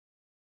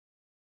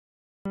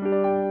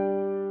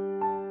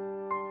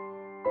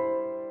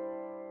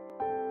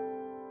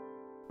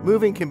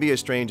Moving can be a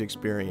strange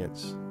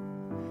experience.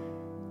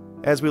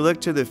 As we look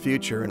to the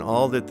future and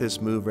all that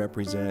this move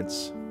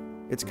represents,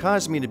 it's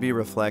caused me to be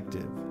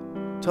reflective,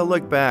 to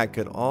look back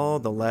at all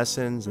the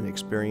lessons and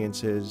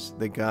experiences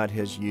that God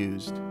has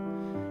used,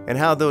 and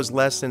how those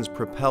lessons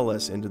propel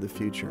us into the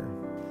future.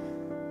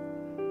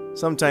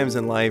 Sometimes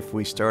in life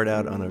we start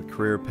out on a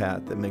career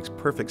path that makes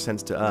perfect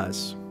sense to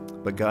us,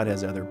 but God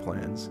has other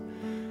plans.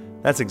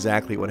 That's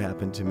exactly what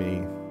happened to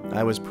me.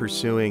 I was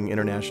pursuing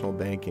international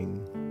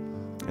banking,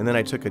 and then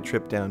I took a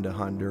trip down to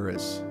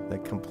Honduras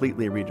that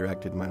completely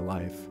redirected my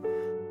life.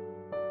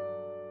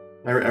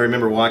 I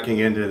remember walking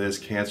into this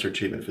cancer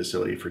treatment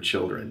facility for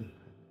children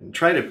and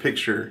trying to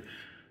picture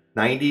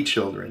 90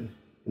 children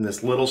in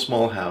this little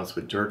small house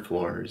with dirt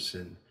floors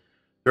and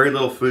very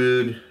little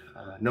food,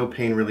 no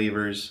pain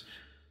relievers.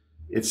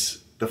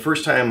 It's the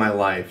first time in my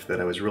life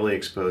that I was really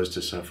exposed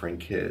to suffering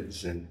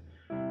kids. And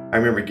I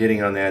remember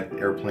getting on that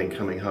airplane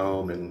coming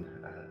home and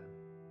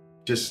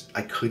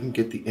I couldn't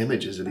get the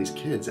images of these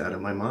kids out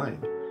of my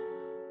mind.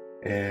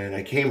 And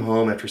I came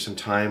home after some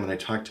time and I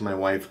talked to my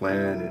wife,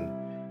 Lynn,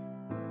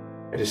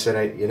 and I just said,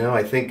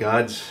 I think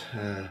God's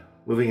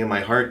moving in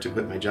my heart to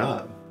quit my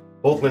job.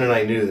 Both Lynn and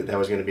I knew that that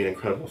was going to be an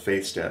incredible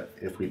faith step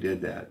if we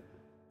did that.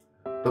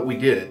 But we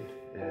did.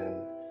 And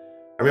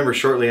I remember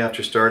shortly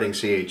after starting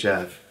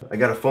CHF, I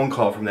got a phone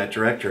call from that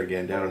director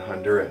again down in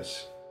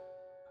Honduras.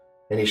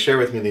 And he shared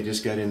with me they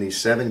just got in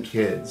these 7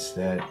 kids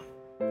that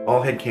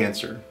all had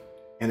cancer.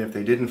 And if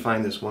they didn't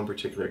find this one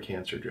particular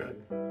cancer drug,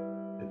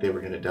 that they were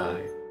going to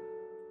die.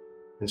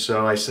 And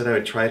so I said I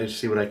would try to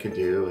see what I could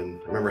do. And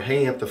I remember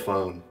hanging up the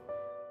phone.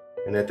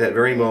 And at that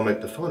very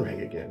moment, the phone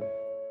rang again.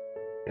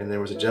 And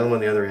there was a gentleman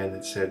on the other end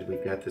that said,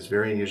 we've got this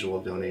very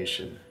unusual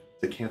donation,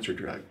 the cancer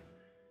drug.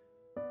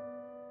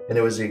 And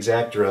it was the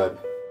exact drug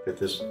that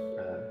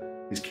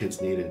these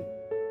kids needed.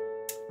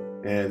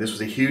 And this was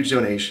a huge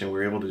donation. We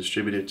were able to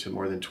distribute it to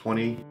more than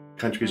 20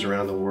 countries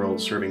around the world,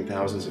 serving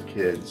thousands of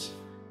kids.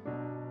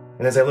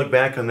 And as I look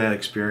back on that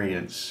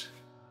experience,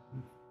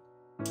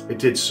 it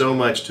did so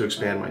much to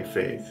expand my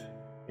faith.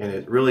 And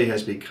it really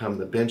has become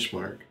the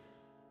benchmark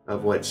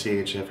of what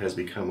CHF has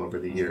become over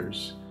the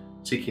years,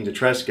 seeking to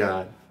trust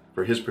God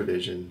for His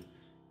provision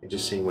and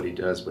just seeing what He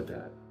does with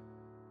that.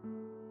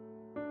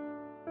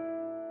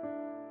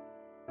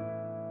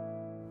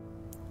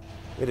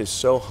 It is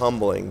so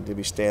humbling to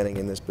be standing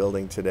in this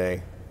building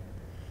today.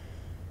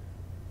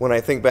 When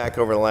I think back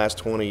over the last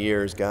 20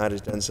 years, God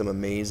has done some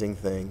amazing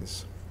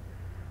things.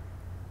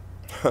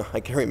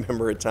 I can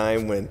remember a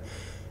time when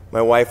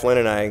my wife Lynn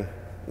and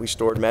we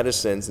stored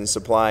medicines and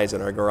supplies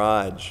in our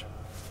garage.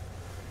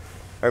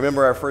 I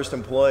remember our first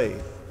employee,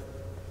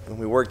 and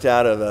we worked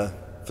out of a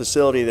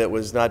facility that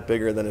was not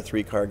bigger than a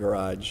 3-car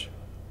garage.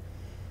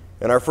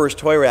 And our first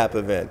toy wrap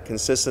event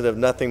consisted of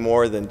nothing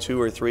more than 2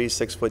 or 3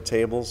 6-foot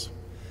tables,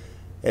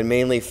 and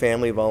mainly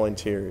family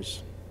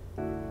volunteers.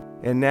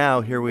 And now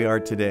here we are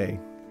today,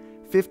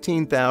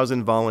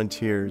 15,000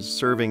 volunteers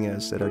serving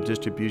us at our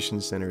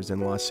distribution centers in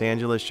Los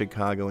Angeles,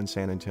 Chicago, and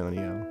San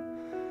Antonio.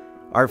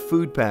 Our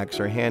food packs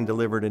are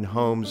hand-delivered in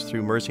homes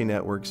through Mercy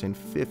Networks in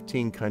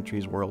 15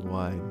 countries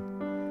worldwide.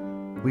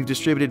 We've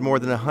distributed more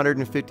than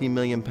 150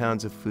 million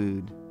pounds of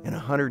food and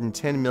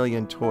 110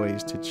 million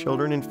toys to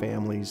children and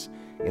families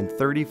in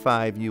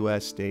 35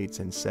 U.S. states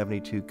and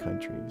 72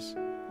 countries.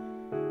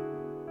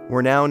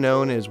 We're now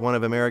known as one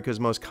of America's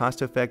most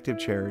cost-effective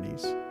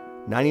charities.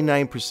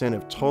 99%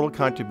 of total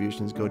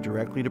contributions go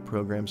directly to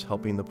programs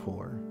helping the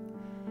poor.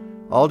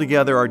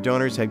 Altogether, our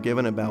donors have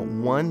given about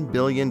 $1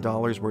 billion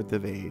worth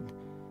of aid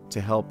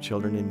to help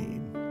children in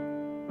need.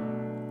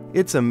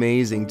 It's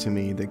amazing to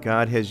me that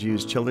God has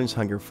used Children's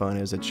Hunger Fund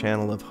as a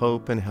channel of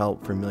hope and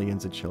help for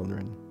millions of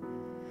children.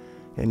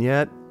 And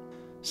yet,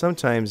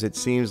 sometimes it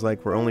seems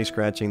like we're only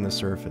scratching the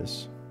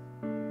surface.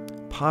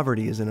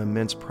 Poverty is an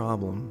immense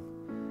problem,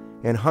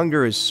 and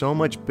hunger is so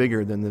much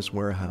bigger than this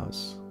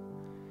warehouse.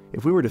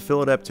 If we were to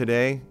fill it up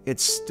today,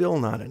 it's still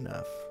not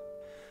enough.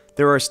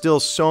 There are still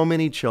so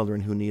many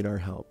children who need our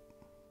help.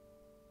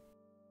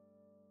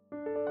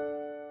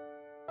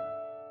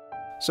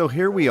 So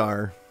here we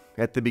are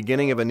at the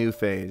beginning of a new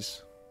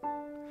phase.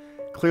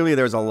 Clearly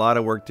there's a lot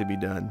of work to be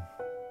done,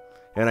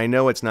 and I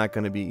know it's not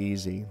going to be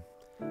easy,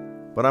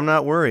 but I'm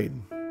not worried.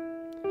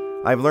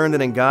 I've learned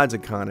that in God's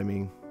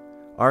economy,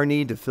 our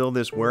need to fill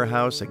this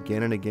warehouse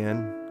again and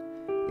again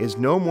is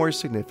no more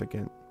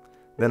significant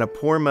than a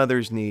poor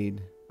mother's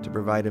need to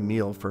provide a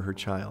meal for her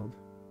child.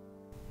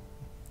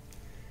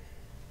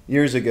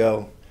 Years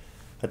ago,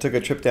 I took a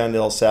trip down to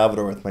El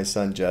Salvador with my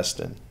son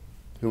Justin,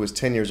 who was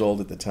 10 years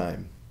old at the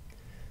time.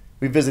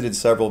 We visited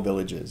several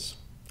villages.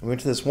 We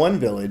went to this one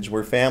village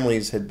where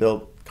families had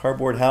built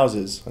cardboard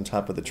houses on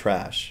top of the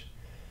trash.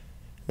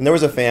 And there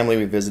was a family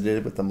we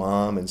visited with the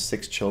mom and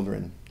 6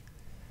 children.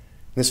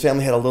 And this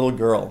family had a little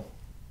girl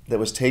that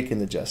was taken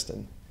to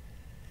Justin.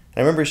 And I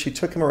remember she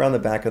took him around the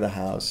back of the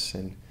house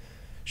and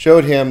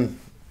showed him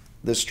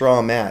the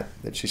straw mat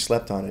that she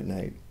slept on at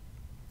night.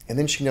 And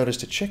then she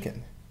noticed a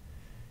chicken.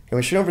 And we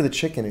went over the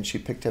chicken and she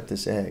picked up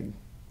this egg.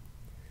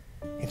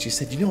 And she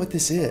said, "You know what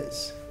this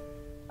is?"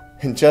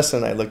 And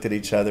Justin and I looked at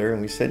each other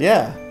and we said,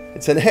 yeah,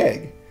 it's an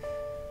egg.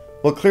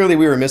 Well, clearly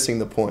we were missing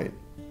the point.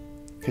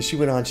 Because she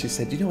went on, she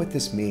said, you know what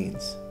this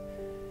means?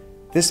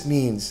 This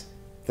means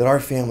that our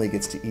family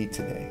gets to eat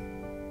today.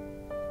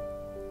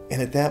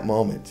 And at that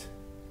moment,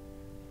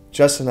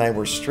 Justin and I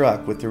were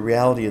struck with the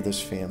reality of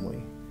this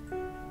family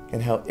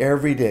and how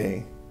every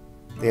day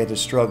they had to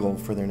struggle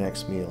for their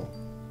next meal.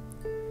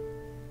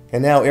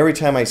 And now every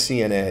time I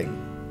see an egg,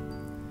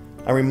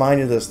 I'm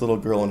reminded of this little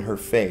girl and her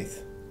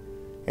faith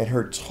and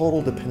her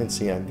total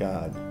dependency on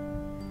God,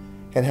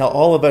 and how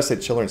all of us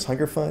at Children's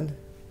Hunger Fund,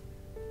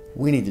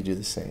 we need to do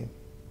the same.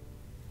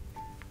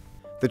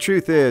 The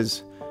truth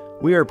is,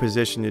 we are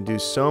positioned to do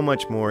so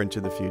much more into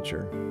the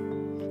future.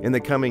 In the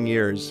coming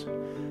years,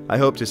 I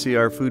hope to see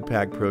our food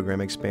pack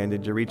program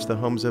expanded to reach the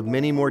homes of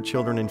many more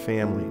children and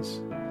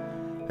families.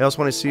 I also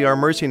want to see our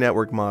Mercy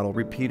Network model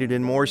repeated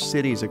in more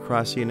cities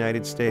across the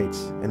United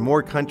States and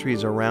more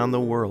countries around the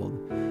world,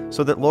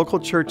 so that local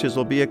churches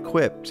will be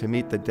equipped to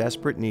meet the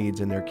desperate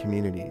needs in their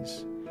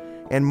communities.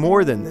 And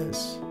more than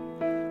this,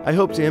 I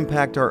hope to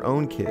impact our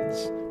own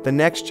kids, the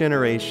next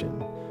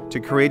generation, to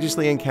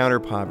courageously encounter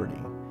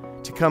poverty,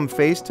 to come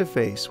face to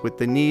face with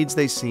the needs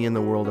they see in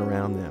the world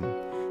around them,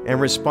 and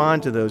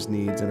respond to those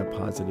needs in a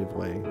positive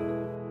way.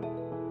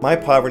 My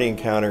poverty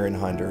encounter in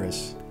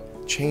Honduras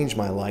changed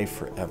my life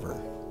forever.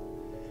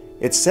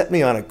 It set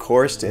me on a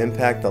course to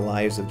impact the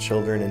lives of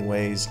children in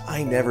ways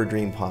I never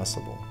dreamed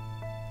possible.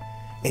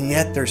 And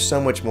yet there's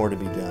so much more to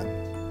be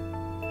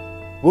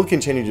done. We'll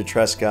continue to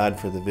trust God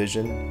for the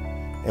vision,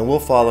 and we'll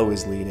follow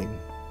His leading.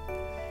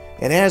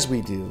 And as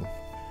we do,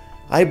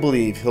 I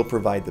believe He'll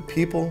provide the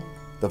people,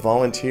 the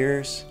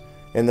volunteers,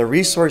 and the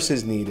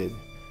resources needed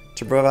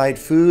to provide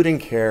food and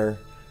care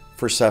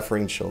for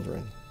suffering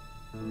children.